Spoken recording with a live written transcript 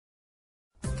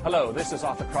Hello, this is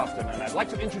Arthur Crofton, and I'd like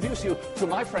to introduce you to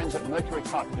my friends at Mercury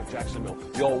Carpet of Jacksonville,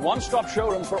 your one-stop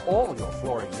showroom for all your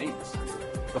flooring needs.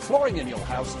 The flooring in your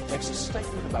house makes a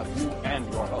statement about you and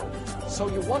your home, so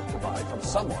you want to buy from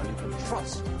someone you can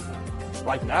trust.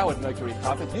 Right now at Mercury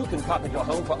Carpet, you can carpet your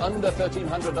home for under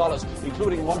 $1,300,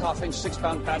 including 1/2-inch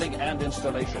 6-pound padding and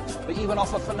installation. They even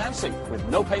offer financing with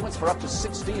no payments for up to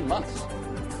 16 months.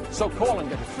 So call and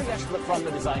get a free estimate from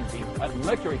the design team at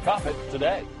Mercury Carpet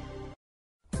today.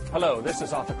 Hello, this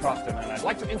is Arthur Crofton, and I'd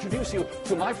like to introduce you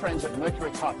to my friends at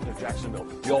Mercury Carpet of Jacksonville,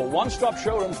 your one-stop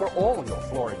showroom for all your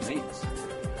flooring needs.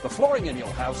 The flooring in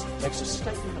your house makes a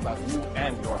statement about you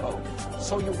and your home,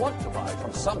 so you want to buy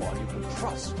from someone you can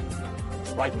trust.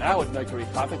 Right now at Mercury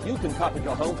Carpet, you can carpet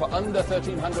your home for under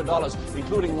 $1,300,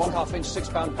 including 1/2-inch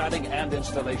 6-pound padding and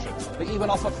installation. They even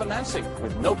offer financing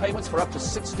with no payments for up to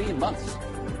 16 months.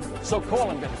 So call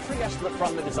and get a free estimate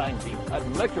from the design team at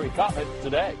Mercury Carpet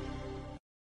today.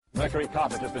 Mercury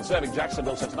Carpet has been serving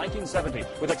Jacksonville since 1970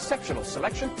 with exceptional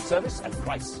selection, service, and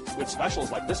price. With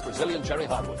specials like this Brazilian cherry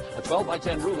hardwood, a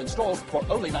 12x10 room installed for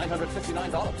only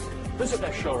 $959. Visit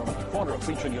their showroom at the corner of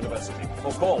Beach and University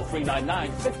or call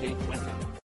 399-5020.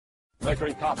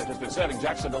 Mercury Carpet has been serving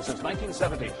Jacksonville since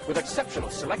 1970 with exceptional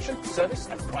selection, service,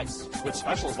 and price. With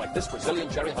specials like this Brazilian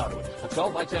cherry hardwood, a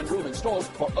 12x10 room installed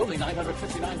for only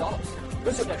 $959.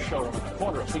 Visit their showroom at the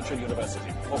corner of Beach and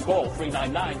University or call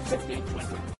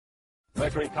 399-5020.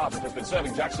 Mercury Carpet has been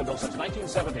serving Jacksonville since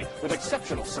 1970 with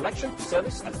exceptional selection,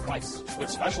 service, and price. With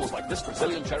specials like this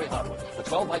Brazilian cherry hardwood, a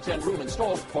 12x10 room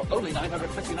installed for only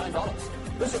 $959.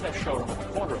 Visit their showroom at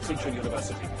the corner of Beach and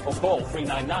University or call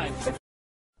 399-5020.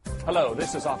 Hello,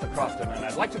 this is Arthur Crofton, and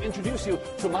I'd like to introduce you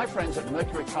to my friends at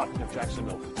Mercury Carpet of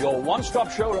Jacksonville, your one-stop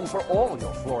showroom for all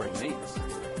your flooring needs.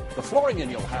 The flooring in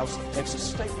your house makes a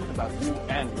statement about you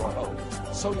and your home,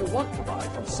 so you want to buy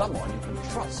from someone you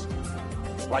can trust.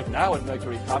 Right now at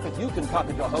Mercury Carpet, you can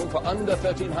carpet your home for under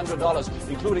 $1,300,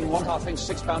 including 1/2-inch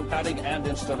 6-pound padding and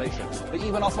installation. They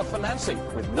even offer financing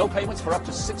with no payments for up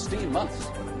to 16 months.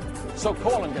 So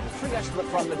call and get a free estimate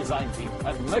from the design team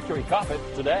at Mercury Carpet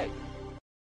today.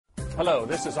 Hello,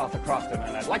 this is Arthur Crofton,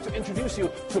 and I'd like to introduce you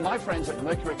to my friends at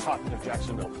Mercury Carpet of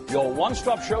Jacksonville, your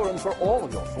one-stop showroom for all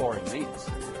your flooring needs.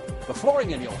 The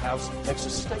flooring in your house makes a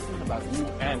statement about you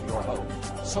and your home,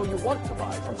 so you want to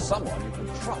buy from someone you can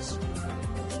trust.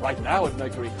 Right now at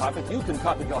Mercury Carpet, you can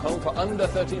carpet your home for under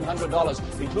 $1,300,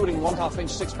 including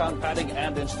 1/2-inch 6-pound padding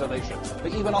and installation.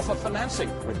 They even offer financing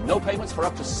with no payments for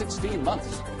up to 16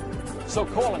 months. So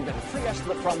call and get a free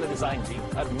estimate from the design team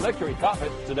at Mercury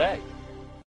Carpet today.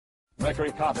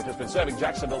 Mercury Carpet has been serving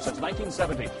Jacksonville since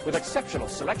 1970 with exceptional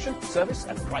selection, service,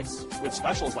 and price. With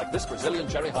specials like this Brazilian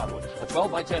cherry hardwood, a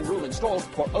 12x10 room installed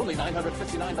for only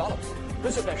 $959.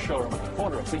 Visit their showroom at the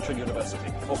corner of Beach and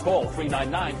University or call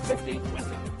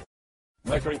 399-5020.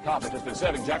 Mercury Carpet has been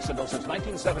serving Jacksonville since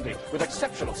 1970 with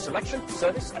exceptional selection,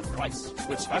 service, and price.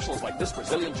 With specials like this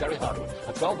Brazilian cherry hardwood,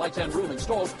 a 12x10 room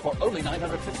installed for only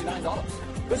 $959.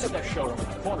 Visit their showroom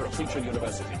at the corner of Beach and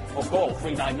University or call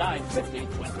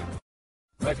 399-5020.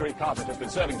 Mercury Carpet has been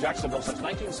serving Jacksonville since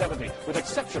 1970 with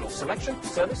exceptional selection,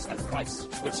 service, and price.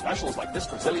 With specials like this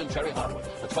Brazilian cherry hardwood,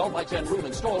 a 12x10 room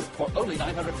installed for only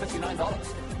 $959.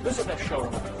 Visit their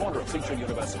showroom at the corner of Beach and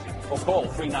University or call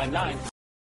 399.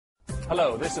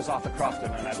 Hello, this is Arthur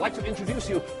Crofton, and I'd like to introduce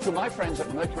you to my friends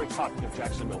at Mercury Carpet of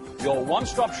Jacksonville, your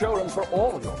one-stop showroom for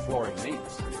all your flooring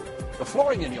needs. The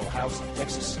flooring in your house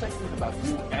makes a statement about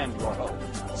you and your home,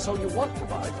 so you want to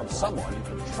buy from someone you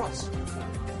can trust.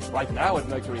 Right now at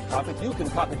Mercury Carpet, you can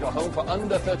carpet your home for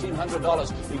under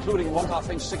 $1,300, including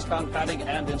 1/2-inch 6-pound padding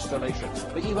and installation.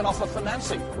 They even offer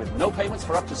financing with no payments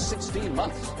for up to 16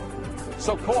 months.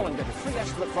 So call and get a free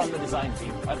estimate from the design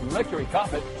team at Mercury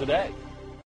Carpet today.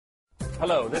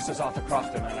 Hello, this is Arthur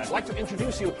Crofton, and I'd like to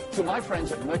introduce you to my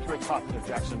friends at Mercury Carpet of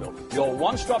Jacksonville, your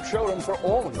one-stop showroom for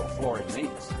all your flooring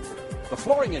needs. The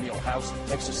flooring in your house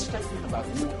makes a statement about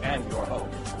you and your home,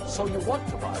 so you want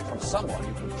to buy from someone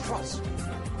you can trust.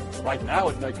 Right now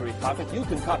at Mercury Carpet, you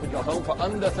can carpet your home for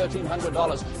under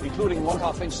 $1,300, including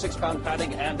 1/2-inch 6-pound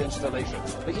padding and installation.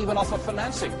 They even offer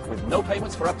financing with no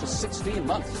payments for up to 16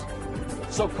 months.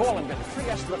 So call and get a free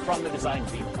estimate from the design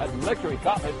team at Mercury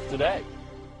Carpet today.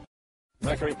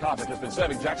 Mercury Carpet has been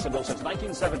serving Jacksonville since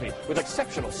 1970 with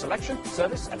exceptional selection,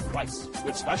 service, and price.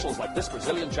 With specials like this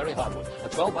Brazilian cherry hardwood, a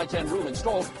 12x10 room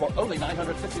installed for only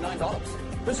 $959.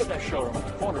 Visit their showroom at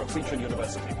the corner of Beach and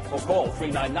University or call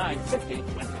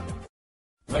 399-5020.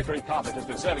 Mercury Carpet has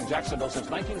been serving Jacksonville since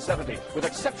 1970 with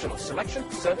exceptional selection,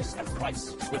 service, and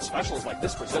price. With specials like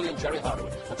this Brazilian cherry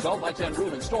hardwood, a 12 by 10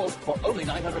 room installed for only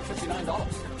 $959.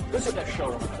 Visit their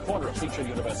showroom at the corner of Feature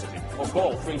University or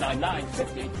call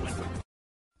 399-5020.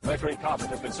 Mercury Carpet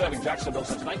has been serving Jacksonville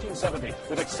since 1970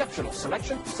 with exceptional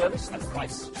selection, service, and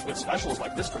price. With specials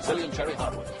like this Brazilian cherry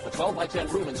hardwood, a 12 by 10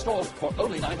 room installed for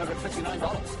only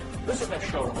 $959. Visit their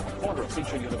showroom at the corner of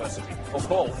Feature University or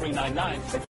call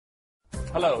 399-5020.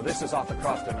 Hello, this is Arthur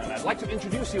Crofton, and I'd like to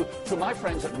introduce you to my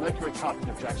friends at Mercury Carpet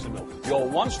of Jacksonville, your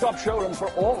one-stop showroom for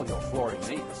all your flooring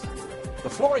needs. The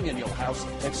flooring in your house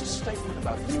makes a statement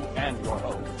about you and your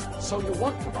home, so you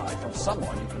want to buy from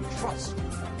someone you can trust.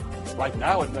 Right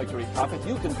now at Mercury Carpet,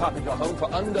 you can carpet your home for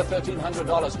under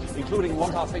 $1,300, including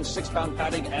 1/2-inch 6-pound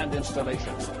padding and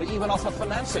installation. They even offer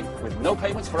financing with no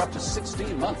payments for up to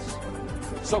 16 months.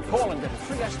 So call and get a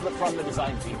free estimate from the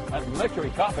design team at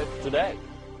Mercury Carpet today.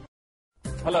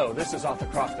 Hello, this is Arthur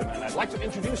Crofton, and I'd like to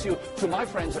introduce you to my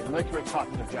friends at Mercury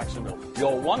Carpet of Jacksonville,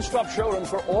 your one-stop showroom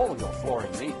for all your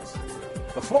flooring needs.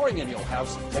 The flooring in your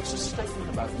house makes a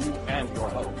statement about you and your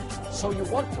home, so you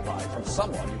want to buy from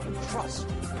someone you can trust.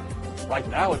 Right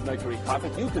now at Mercury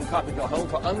Carpet, you can carpet your home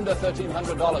for under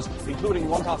 $1,300, including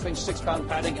 1/2-inch 6-pound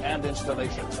padding and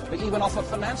installation. They even offer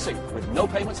financing with no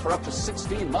payments for up to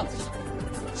 16 months.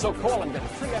 So call and get a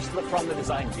free estimate from the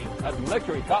design team at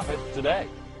Mercury Carpet today.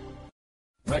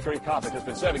 Mercury Carpet has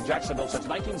been serving Jacksonville since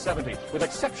 1970 with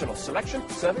exceptional selection,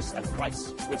 service, and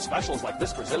price. With specials like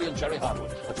this Brazilian cherry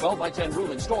hardwood, a 12 by 10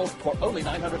 room installed for only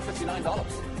 $959.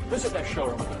 Visit their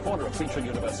showroom at the corner of Feature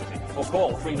University or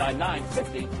call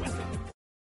 399-5020.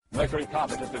 Mercury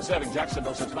Carpet has been serving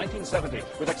Jacksonville since 1970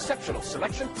 with exceptional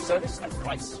selection, service, and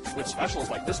price. With specials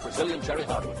like this Brazilian cherry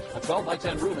hardwood, a 12 by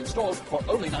 10 room installed for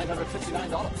only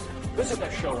 $959. Visit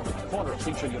their showroom at the corner of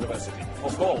Feature University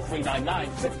or call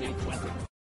 399-5020.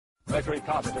 Mercury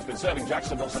Carpet has been serving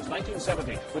Jacksonville since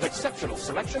 1970 with exceptional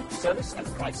selection, service, and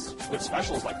price. With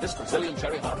specials like this Brazilian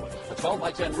cherry hardwood, a 12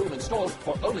 by 10 room installed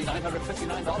for only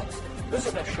 $959.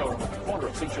 Visit their showroom at the corner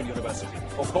of Feature University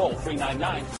or call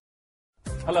 399.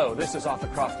 Hello, this is Arthur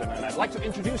Crofton, and I'd like to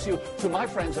introduce you to my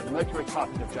friends at Mercury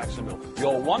Carpet of Jacksonville,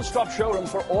 your one-stop showroom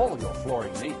for all your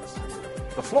flooring needs.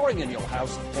 The flooring in your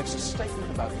house makes a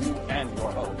statement about you and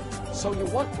your home, so you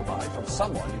want to buy from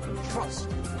someone you can trust.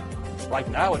 Right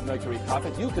now at Mercury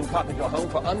Carpet, you can carpet your home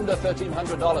for under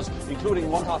 $1,300, including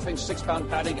 1/2-inch 6-pound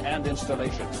padding and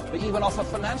installation. They even offer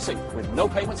financing with no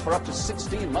payments for up to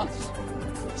 16 months.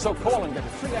 So call and get a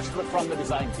free estimate from the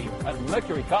design team at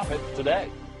Mercury Carpet today.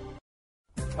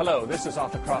 Hello, this is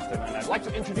Arthur Crofton, and I'd like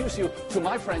to introduce you to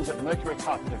my friends at Mercury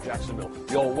Carpet of Jacksonville,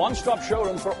 your one-stop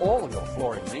showroom for all your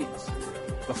flooring needs.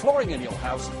 The flooring in your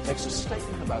house makes a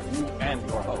statement about you and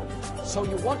your home, so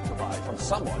you want to buy from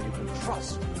someone you can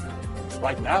trust.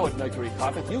 Right now at Mercury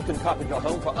Carpet, you can carpet your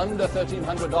home for under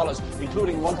 $1,300,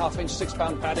 including 1/2-inch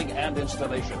 6-pound padding and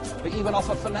installation. They even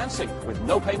offer financing with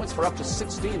no payments for up to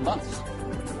 16 months.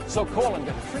 So call and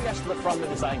get a free estimate from the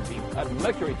design team at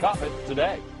Mercury Carpet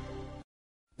today.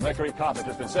 Mercury Carpet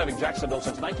has been serving Jacksonville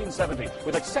since 1970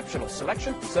 with exceptional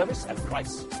selection, service, and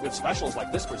price. With specials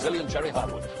like this Brazilian cherry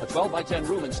hardwood, a 12 by 10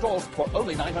 room installed for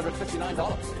only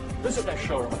 $959. Visit their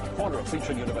showroom at the corner of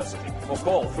Feature University or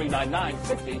call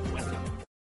 399-5020.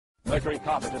 Mercury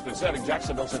Carpet has been serving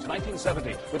Jacksonville since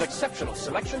 1970 with exceptional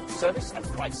selection, service, and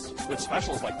price. With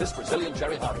specials like this Brazilian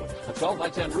cherry hardwood, a 12 by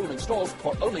 10 room installed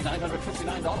for only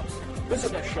 $959.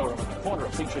 Visit their showroom at the corner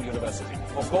of Feature University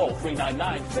or call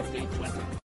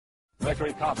 399-5020.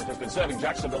 Mercury Carpet has been serving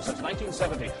Jacksonville since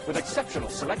 1970 with exceptional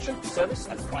selection, service,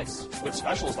 and price. With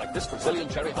specials like this Brazilian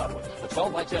cherry hardwood, a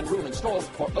 12 by 10 room installed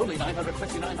for only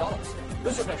 $959.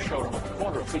 Visit their showroom at the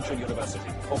corner of Feature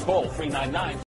University or call 399